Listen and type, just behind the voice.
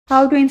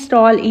How to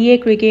install EA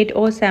Cricket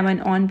 07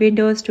 on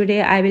Windows.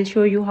 Today I will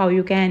show you how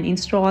you can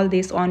install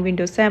this on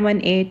Windows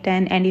 7, 8,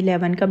 10 and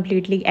 11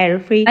 completely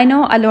error-free. I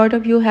know a lot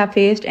of you have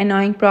faced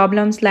annoying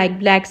problems like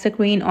black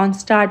screen on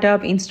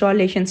startup,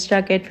 installation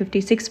stuck at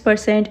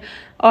 56%,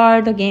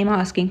 or the game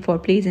asking for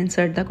please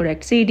insert the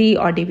correct CD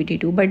or DVD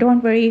too. But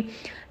don't worry.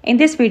 In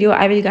this video,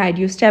 I will guide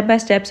you step by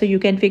step so you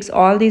can fix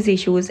all these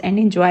issues and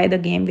enjoy the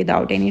game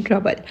without any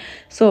trouble.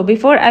 So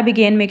before I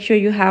begin, make sure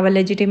you have a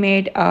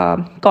legitimate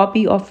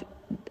copy of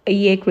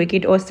EA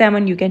Cricket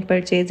 07. You can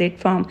purchase it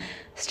from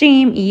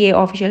Steam, EA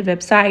official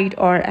website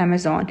or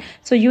Amazon.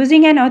 So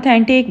using an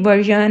authentic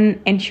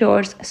version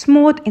ensures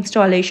smooth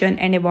installation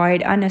and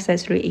avoid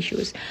unnecessary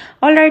issues.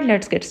 Alright,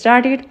 let's get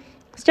started.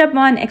 Step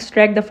 1.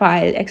 Extract the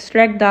file.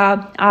 Extract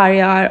the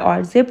RAR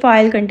or zip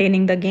file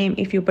containing the game.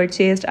 If you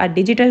purchased a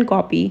digital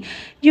copy,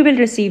 you will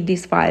receive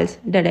these files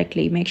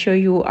directly. Make sure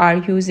you are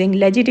using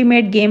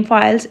legitimate game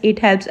files. It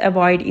helps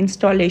avoid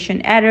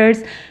installation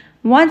errors.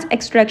 Once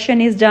extraction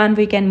is done,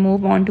 we can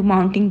move on to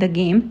mounting the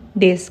game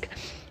disk.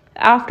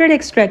 After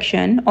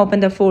extraction, open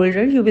the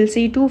folder. You will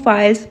see two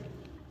files,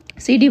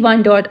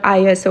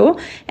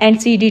 cd1.iso and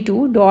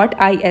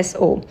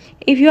cd2.iso.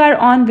 If you are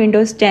on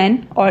Windows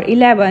 10 or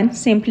 11,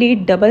 simply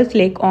double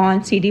click on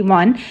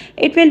cd1.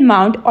 It will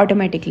mount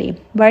automatically.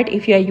 But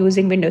if you are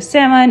using Windows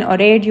 7 or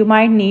 8, you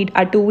might need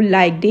a tool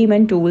like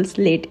Daemon Tools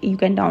Lit. You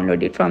can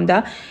download it from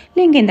the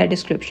link in the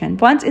description.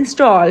 Once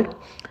installed,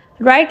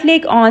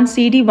 right-click on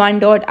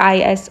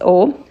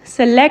cd1.iso,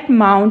 select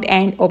Mount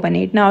and open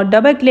it. Now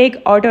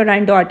double-click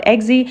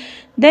autorun.exe,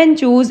 then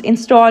choose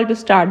Install to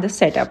start the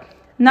setup.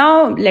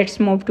 Now let's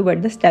move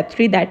toward the step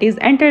 3, that is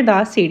enter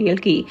the serial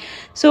key.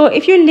 So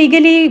if you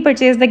legally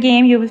purchase the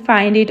game, you will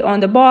find it on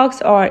the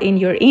box or in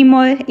your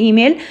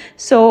email.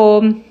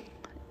 So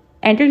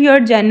enter your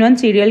genuine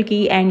serial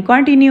key and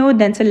continue,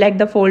 then select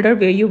the folder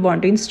where you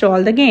want to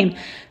install the game.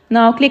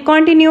 Now click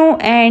continue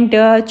and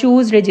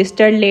choose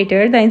register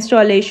later. The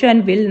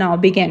installation will now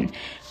begin.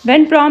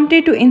 When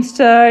prompted to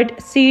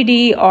insert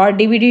CD or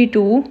DVD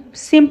to,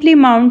 simply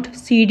mount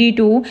CD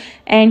to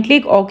and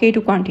click OK to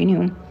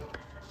continue.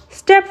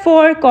 Step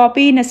 4.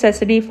 Copy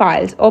necessary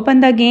files. Open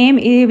the game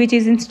which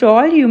is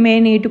installed. You may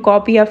need to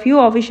copy a few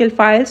official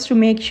files to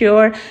make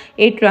sure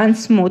it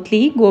runs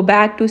smoothly. Go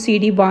back to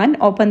CD1,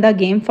 open the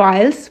game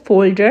files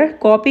folder,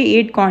 copy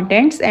its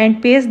contents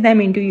and paste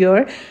them into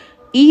your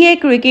EA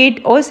Cricket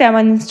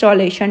 07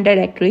 installation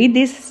directory.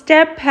 This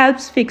step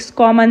helps fix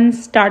common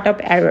startup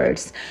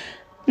errors.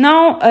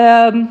 Now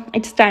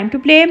it's time to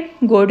play.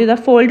 Go to the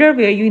folder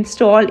where you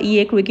install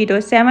EA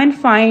Cricket 07,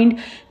 find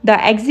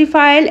the exe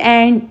file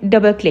and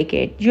double click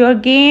it. Your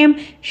game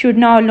should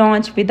now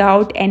launch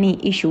without any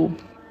issue.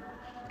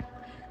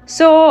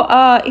 So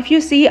if you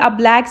see a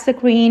black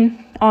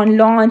screen on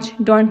launch,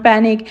 don't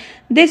panic.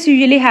 This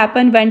usually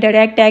happens when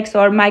DirectX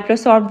or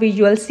Microsoft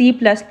Visual C++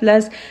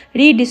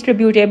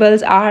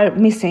 redistributables are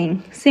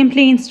missing.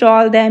 Simply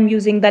install them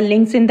using the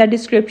links in the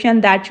description.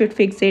 That should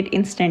fix it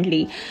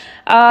instantly.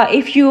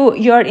 If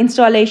your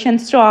installation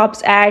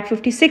stops at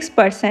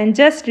 56%,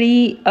 just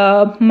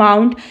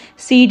remount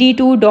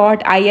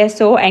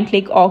cd2.iso and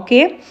click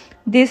OK.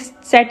 This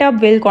setup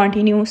will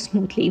continue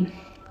smoothly.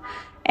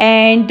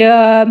 And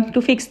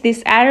to fix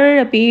this error,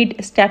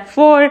 repeat step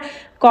 4.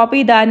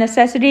 Copy the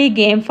necessary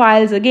game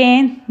files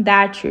again.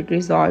 That should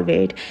resolve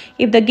it.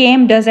 If the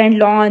game doesn't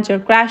launch or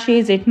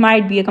crashes, it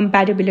might be a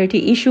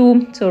compatibility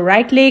issue. So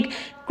right click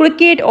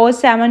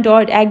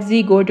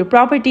cricket07.exe, go to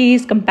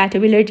properties,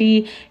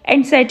 compatibility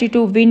and set it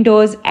to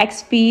Windows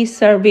XP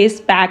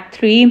Service Pack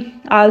 3.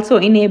 Also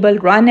enable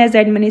run as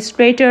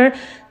administrator.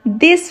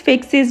 This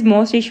fixes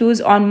most issues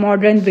on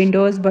modern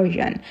Windows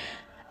version.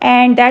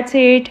 And that's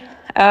it.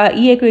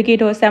 EA Cricket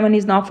 07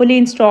 is now fully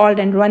installed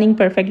and running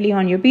perfectly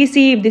on your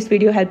PC. If this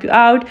video helped you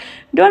out,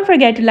 don't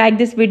forget to like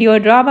this video,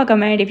 drop a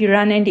comment if you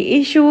run into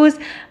issues,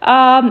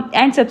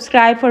 and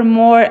subscribe for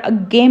more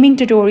gaming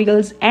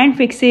tutorials and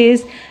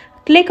fixes.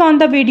 Click on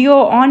the video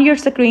on your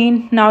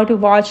screen now to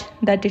watch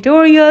the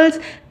tutorials.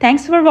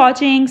 Thanks for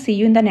watching. See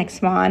you in the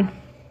next one.